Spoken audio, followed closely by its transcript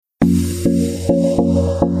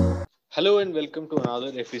Hello and welcome to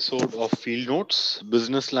another episode of Field Notes,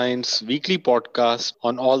 Business Line's weekly podcast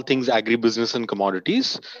on all things agribusiness and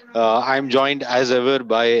commodities. I'm joined as ever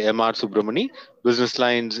by MR Subramani, Business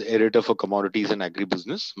Line's editor for commodities and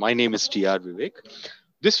agribusiness. My name is TR Vivek.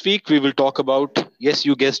 This week we will talk about, yes,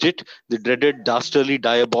 you guessed it, the dreaded, dastardly,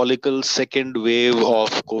 diabolical second wave of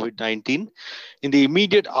COVID 19. In the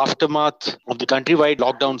immediate aftermath of the countrywide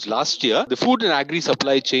lockdowns last year, the food and agri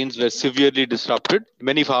supply chains were severely disrupted.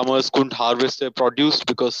 Many farmers couldn't harvest their produce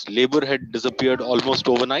because labor had disappeared almost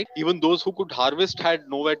overnight. Even those who could harvest had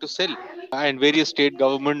nowhere to sell. And various state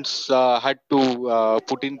governments had to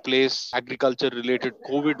put in place agriculture related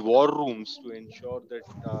COVID war rooms to ensure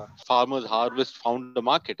that farmers' harvest found a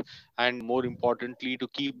market, and more importantly, to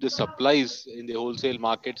keep the supplies in the wholesale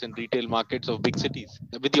markets and retail markets of big cities.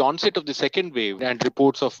 With the onset of the second wave, and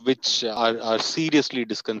reports of which are seriously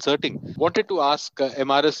disconcerting, wanted to ask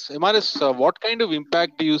MRS, what kind of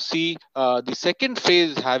impact do you see the second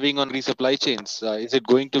phase having on agri supply chains? Is it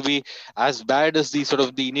going to be as bad as the sort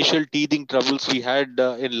of the initial teething troubles we had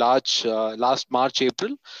in large last March,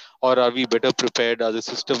 April, or are we better prepared? Are the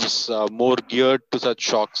systems more geared to such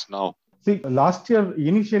shocks now? See, last year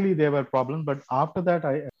initially there were problems, but after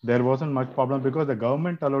that there wasn't much problem because the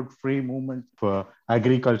government allowed free movement for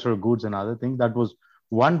agricultural goods and other things. That was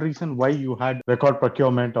one reason why you had record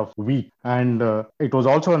procurement of wheat, and it was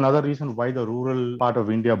also another reason why the rural part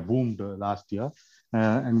of India boomed last year.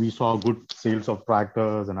 And we saw good sales of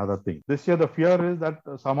tractors and other things. This year, the fear is that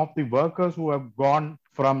some of the workers who have gone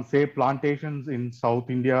from, say, plantations in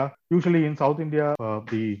South India, usually in South India,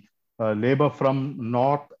 the labor from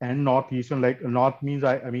north and northeastern, like north means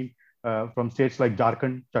I mean from states like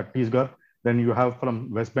Jharkhand, Chhattisgarh. Then you have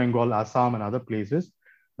from West Bengal, Assam, and other places.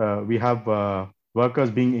 We have workers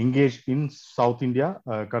being engaged in South India,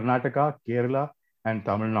 Karnataka, Kerala, and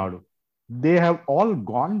Tamil Nadu. They have all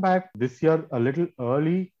gone back this year a little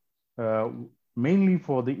early, uh, mainly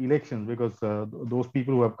for the elections, because those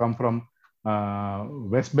people who have come from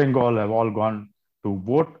West Bengal have all gone to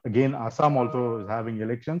vote. Again, Assam also is having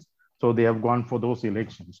elections, so they have gone for those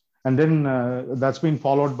elections. And then that's been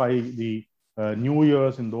followed by the New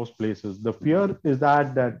Year's in those places. The fear is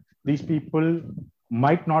that these people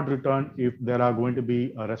might not return if there are going to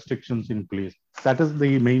be restrictions in place. That is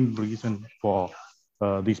the main reason for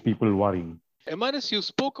these people worrying. MRS, you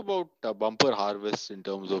spoke about bumper harvests in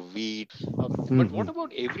terms of wheat, but what Mm-hmm.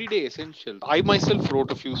 about everyday essentials? I myself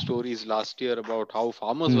wrote a few stories last year about how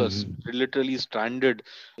farmers were Mm-hmm. literally stranded,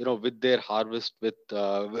 with their harvest, with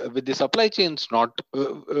the supply chains not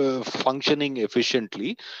functioning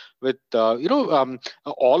efficiently. With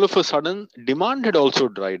all of a sudden, demand had also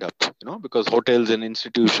dried up. Because hotels and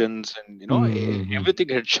institutions and Mm-hmm. everything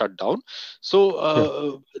had shut down. So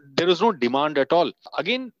Yeah. there was no demand at all.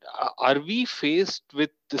 Again, are we faced with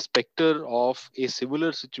the specter of a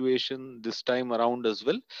similar situation this time around as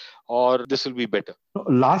well, or this will be better? So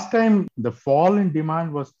last time the fall in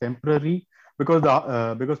demand was temporary because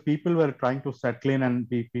because people were trying to settle in and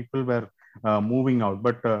people were moving out.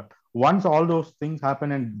 But once all those things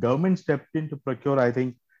happened and government stepped in to procure, I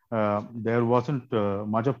think there wasn't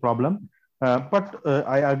much of problem. But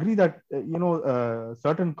I agree that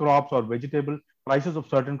certain crops or vegetable prices of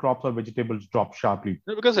certain crops or vegetables drop sharply.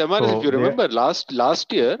 No, because MRS, if So you they, remember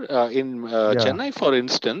last year in yeah, Chennai, for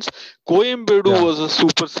instance, Coimbatore yeah, was a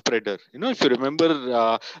super spreader. If you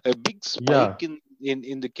remember, a big spike yeah,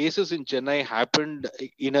 in the cases in Chennai happened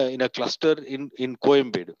in a cluster in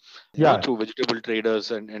Coimbatore. yeah, Through vegetable traders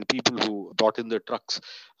and people who brought in the trucks,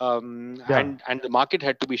 yeah, and the market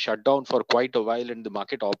had to be shut down for quite a while, and the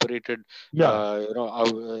market operated, yeah,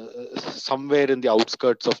 somewhere in the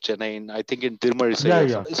outskirts of Chennai, I think in yeah, Tirumalizai or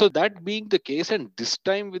yeah, something. So that being the case, and this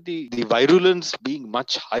time with the virulence being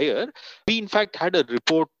much higher, we in fact had a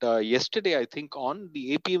report yesterday, I think, on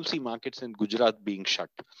the APMC markets in Gujarat being shut.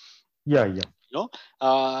 yeah, yeah. you know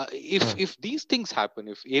if these things happen,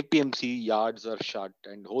 if APMC yards are shut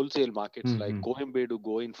and wholesale markets like Mm-hmm. Coimbatore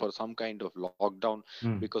go in for some kind of lockdown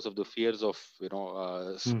because of the fears of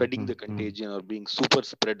spreading the Mm-hmm. contagion or being super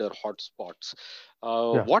spreader hotspots,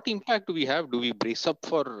 Yeah, what impact do we have? Do we brace up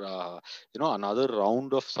for another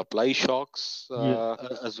round of supply shocks yeah,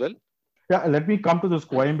 as well? yeah. Let me come to this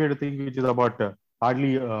Coimbatore thing, which is about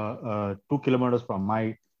hardly 2 kilometers from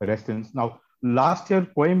my residence. Now, last year,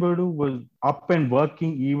 Coimbatore was up and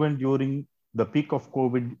working even during the peak of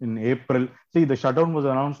COVID in April. See, the shutdown was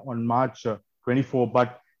announced on March 24,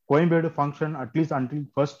 but Coimbatore functioned at least until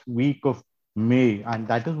first week of May, and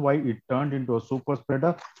that is why it turned into a super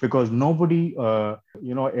spreader because nobody,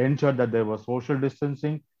 ensured that there was social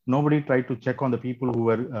distancing. Nobody tried to check on the people who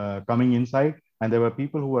were coming inside, and there were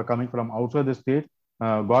people who were coming from outside the state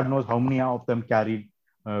God knows how many of them carried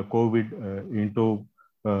COVID into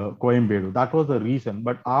Coimbatore. That was the reason.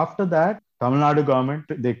 But after that, Tamil Nadu government,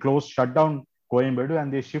 they closed, shut down Coimbatore,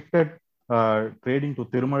 and they shifted trading to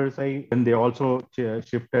Tirumalai. Then they also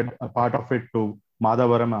shifted a part of it to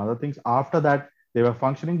Madhavaram and other things. After that, they were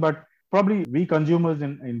functioning, but probably we consumers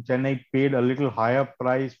in Chennai paid a little higher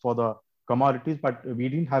price for the commodities, but we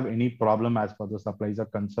didn't have any problem as far as the supplies are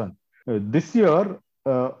concerned. This year,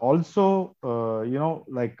 also,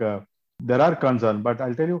 there are concerns, but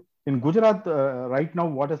I'll tell you, in Gujarat, right now,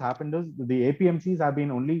 what has happened is the APMCs have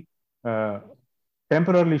been only uh,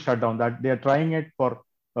 temporarily shut down, that they are trying it for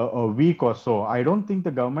a week or so. I don't think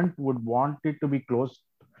the government would want it to be closed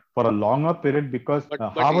for a longer period because But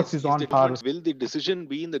harvest is is on the government's harvest. will the decision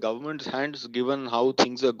be in the government's hands given how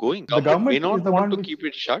things are going? The Government may government is not the want one to which, keep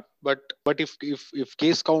it shut, but if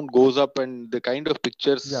case count goes up and the kind of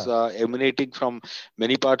pictures yeah. emanating from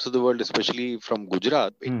many parts of the world, especially from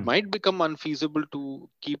Gujarat, it Hmm. might become unfeasible to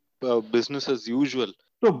keep business as usual.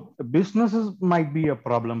 So businesses might be a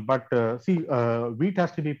problem, but see, wheat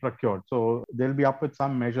has to be procured. So they'll be up with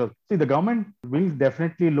some measures. See, the government will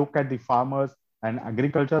definitely look at the farmers and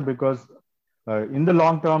agriculture because in the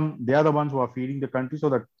long term, they are the ones who are feeding the country. So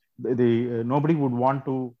that nobody would want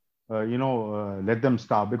to, let them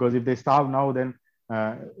starve, because if they starve now, then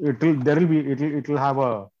it'll have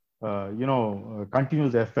a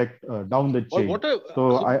continuous effect down the Or chain. what are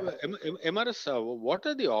So I MRS? What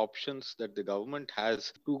are the options that the government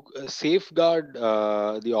has to safeguard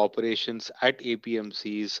the operations at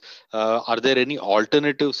APMCs? Are there any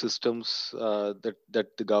alternative systems that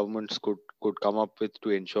the governments could come up with to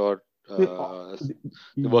ensure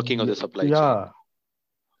the working of the supply chain? yeah.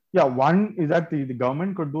 Yeah, one is that the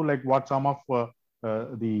government could do like what some of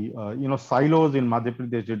the silos in Madhya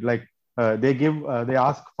Pradesh did. Like they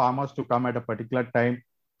ask farmers to come at a particular time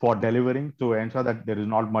for delivering to ensure that there is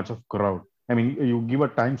not much of crowd. I mean, you give a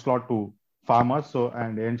time slot to farmers so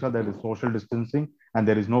and ensure there is social distancing and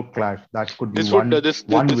there is no clash. That could be one This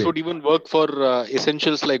way. would even work for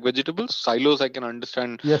essentials like vegetables. Silos I can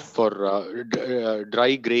understand Yes, for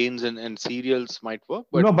dry grains and cereals might work,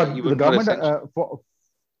 but no, but the even for government essential.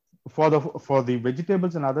 for the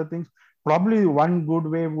vegetables and other things, probably one good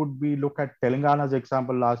way would be look at Telangana's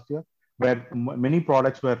example last year, where many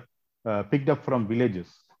products were picked up from villages.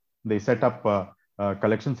 They set up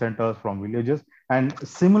collection centers from villages, and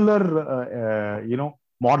similar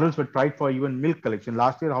models were tried for even milk collection.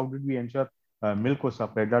 Last year, how did we ensure milk was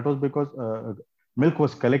supplied? That was because milk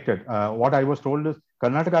was collected. What I was told is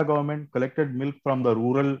Karnataka government collected milk from the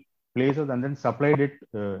rural places and then supplied it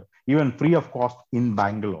even free of cost in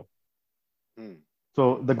Bangalore. Hmm.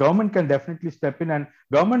 So the government can definitely step in, and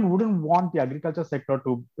government wouldn't want the agriculture sector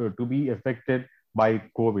to be affected by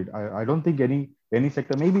COVID. I don't think any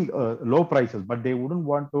sector, maybe low prices, but they wouldn't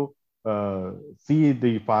want to see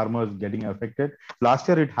the farmers getting affected. Last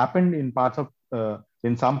year, it happened in parts of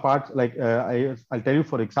in some parts, like I'll tell you,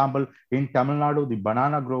 for example, in Tamil Nadu, the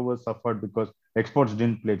banana growers suffered because exports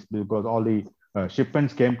didn't place because all the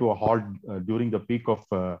shipments came to a halt during the peak of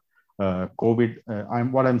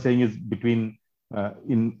COVID. What I'm saying is between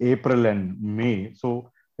in April and May. So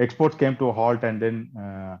exports came to a halt, and then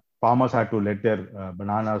farmers had to let their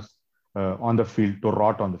bananas on the field to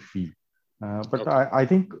rot on the field. But Okay. I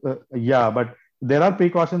think, yeah, but there are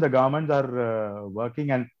precautions the governments are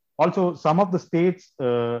working, and also some of the states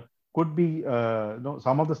could be, no,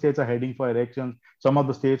 some of the states are heading for elections. Some of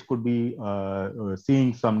the states could be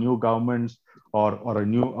seeing some new governments or a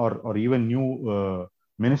new or even new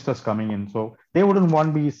ministers coming in. So they wouldn't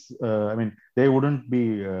want to be, I mean, they wouldn't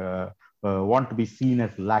be want to be seen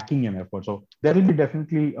as lacking in effort. So there will be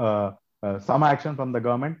definitely some action from the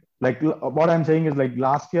government. Like what I'm saying is, like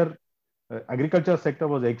last year, agriculture sector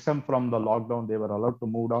was exempt from the lockdown. They were allowed to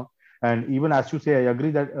move down. And even as you say, I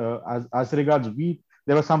agree that as regards wheat,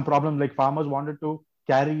 there were some problems. Like farmers wanted to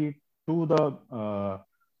carry it to the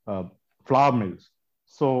uh, flour mills.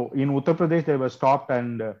 So in Uttar Pradesh, they were stopped,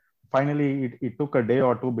 and finally, it took a day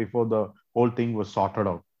or two before the whole thing was sorted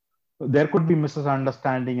out. There could be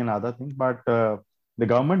misunderstanding and other things, but the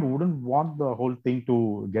government wouldn't want the whole thing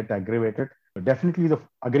to get aggravated. Definitely, the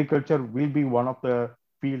agriculture will be one of the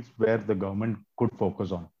fields where the government could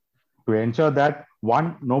focus on to ensure that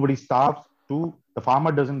one, nobody starves, two, the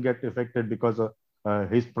farmer doesn't get affected because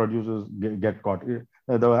his producers get caught.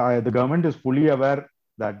 The government is fully aware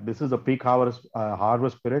that this is a peak harvest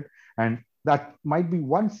period, and that might be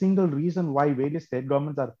one single reason why various state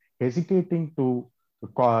governments are hesitating to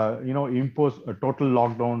impose a total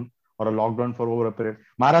lockdown or a lockdown for over a period.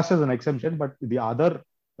 Maharashtra is an exemption, but the other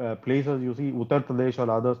places, you see, Uttar Pradesh or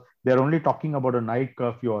others, they're only talking about a night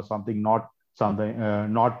curfew or something, not something,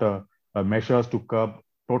 not measures to curb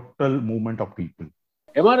total movement of people.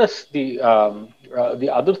 MRS, the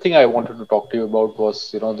other thing I wanted to talk to you about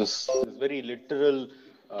was, this very literal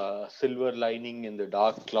silver lining in the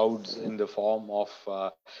dark clouds in the form of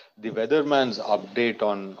the weatherman's update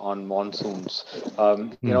on monsoons.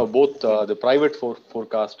 Hmm. Both the private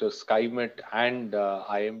forecasters, SkyMet and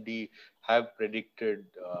IMD, have predicted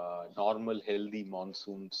normal, healthy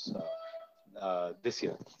monsoons this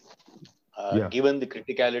year. Yeah, Given the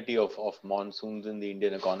criticality of monsoons in the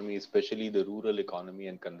Indian economy, especially the rural economy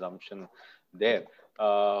and consumption there,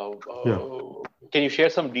 yeah. can you share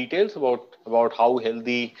some details about how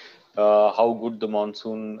healthy, how good the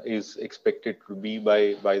monsoon is expected to be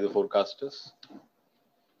by the forecasters?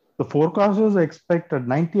 The forecasters expect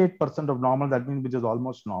 98% of normal. That means which is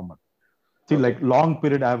almost normal. See, Okay. like long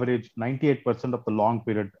period average, 98% of the long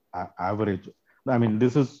period average. I mean,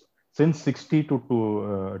 this is since 60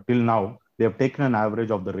 to till now, they have taken an average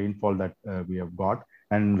of the rainfall that we have got.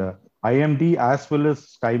 And IMD as well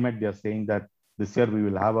as SkyMet, they are saying that this year we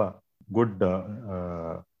will have a good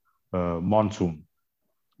monsoon.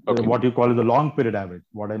 Okay. What you call is the long period average.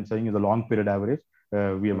 What I'm saying is the long period average.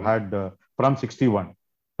 We have Mhm. had from 61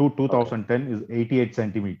 to Okay. 2010 is 88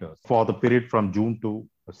 centimeters for the period from June to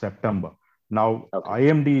September. Now, Okay.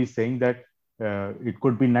 IMD is saying that it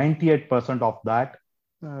could be 98% of that,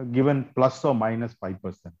 given plus or minus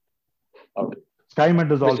 5%. Okay.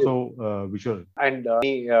 SkyMet is Which is also visual. and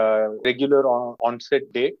any regular onset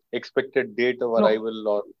date, expected date of No,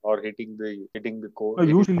 arrival or hitting the core. no,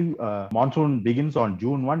 usually monsoon begins on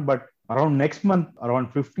June 1, but around next month,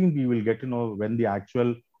 around 15, we will get to know when the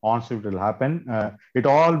actual onset will happen. It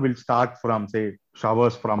all will start from, say,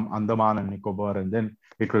 showers from Andaman and Nicobar, and then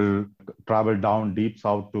it will travel down deep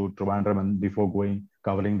south to Trivandrum and before going,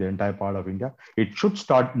 covering the entire part of India. It should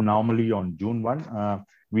start normally on June 1.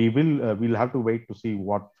 We'll have to wait to see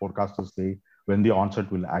what forecasters say when the onset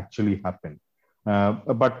will actually happen.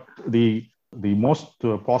 But the most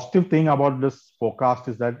positive thing about this forecast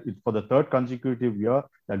is that it's for the third consecutive year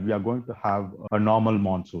that we are going to have a normal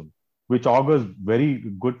monsoon, which augurs very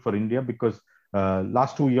good for India because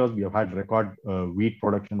last 2 years we have had record wheat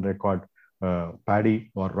production, record paddy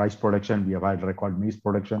or rice production. We have had record maize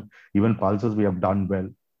production. Even pulses we have done well.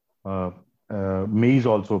 Maize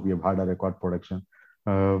also we have had a record production.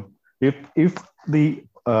 Uh, if the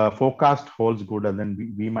forecast holds good, and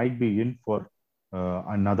then we might be in for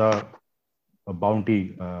another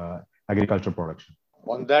bounty agriculture production.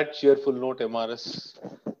 On that cheerful note, MRS,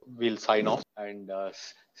 we'll sign off and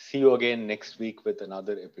see you again next week with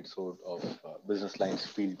another episode of Business Lines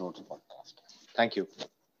Field Notes podcast. Thank you.